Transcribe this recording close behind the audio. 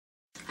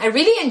I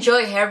really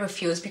enjoy hair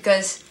reviews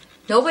because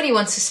nobody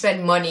wants to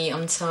spend money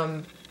on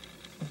some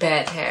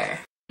bad hair.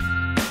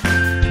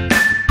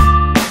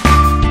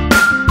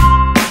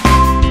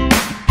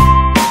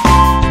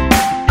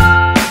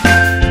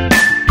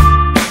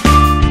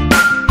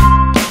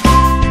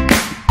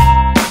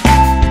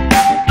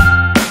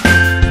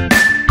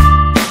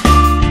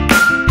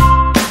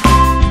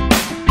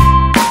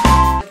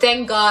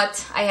 Thank God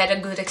I had a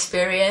good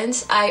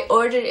experience. I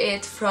ordered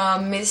it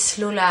from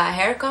Mslula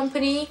hair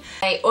company.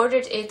 I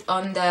ordered it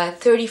on the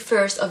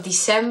 31st of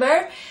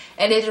December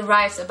and it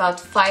arrived about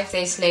 5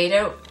 days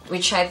later,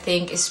 which I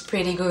think is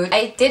pretty good.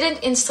 I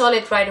didn't install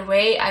it right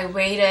away. I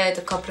waited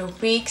a couple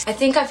of weeks. I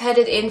think I've had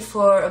it in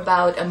for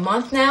about a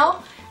month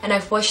now and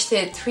I've washed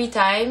it 3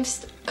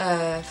 times.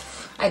 I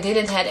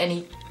didn't have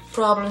any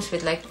problems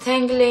with like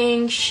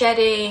tangling,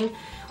 shedding.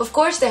 Of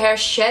course the hair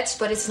sheds,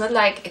 but it's not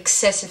like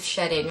excessive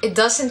shedding. It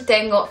doesn't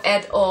tangle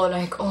at all.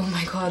 Like, oh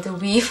my god, the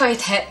weave I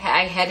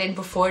had in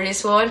before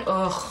this one.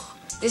 Ugh.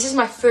 This is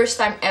my first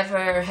time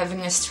ever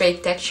having a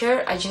straight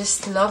texture. I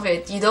just love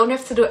it. You don't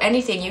have to do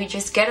anything. You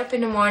just get up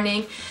in the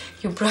morning,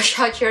 you brush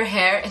out your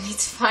hair and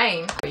it's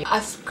fine.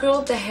 I've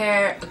curled the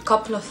hair a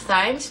couple of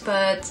times,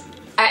 but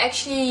I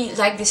actually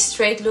like this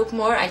straight look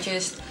more. I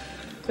just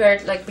wear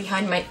it like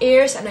behind my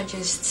ears and I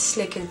just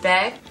slick it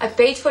back. I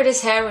paid for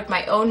this hair with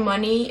my own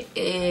money.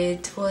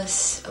 It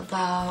was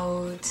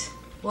about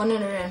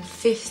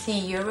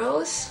 150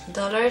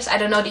 dollars. I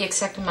don't know the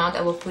exact amount.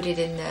 I will put it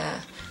in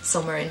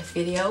somewhere in the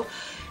video.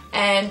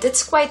 And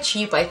that's quite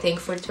cheap, I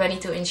think, for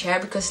 22-inch hair,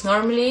 because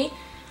normally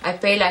I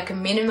pay like a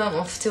minimum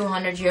of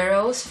 200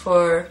 euros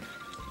for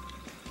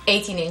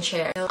 18-inch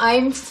hair.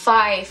 I'm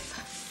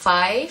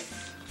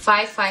 5'5",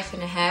 I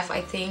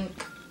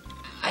think.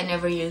 I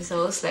never use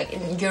those. Like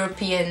in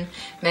European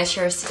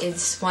measures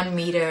it's 1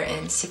 meter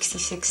and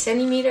 66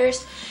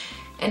 centimeters.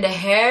 And the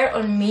hair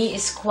on me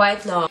is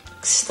quite long.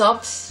 It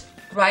stops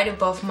right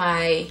above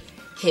my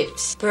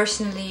hips.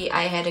 Personally,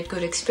 I had a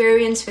good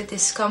experience with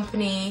this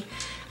company.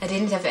 I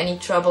didn't have any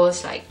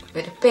troubles like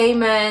with the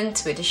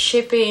payment, with the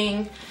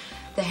shipping.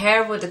 The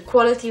hair, the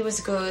quality was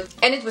good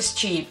and it was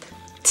cheap.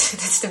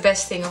 That's the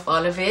best thing of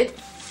all of it.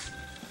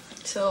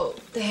 So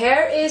the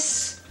hair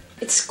it's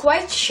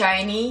quite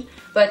shiny,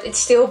 but it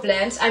still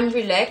blends. I'm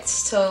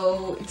relaxed,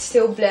 so it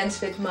still blends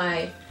with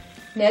my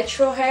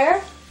natural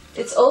hair.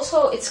 It's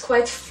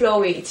quite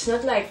flowy. It's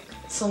not like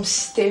some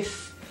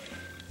stiff,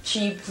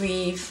 cheap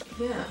weave.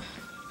 Yeah,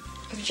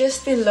 I've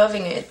just been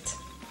loving it.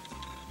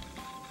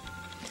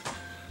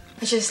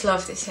 I just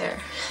love this hair.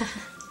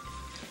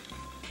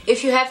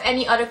 If you have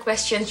any other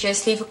questions,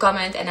 just leave a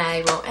comment and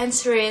I will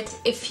answer it.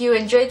 If you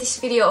enjoyed this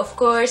video, of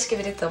course, give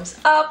it a thumbs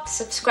up,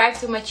 subscribe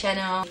to my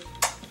channel.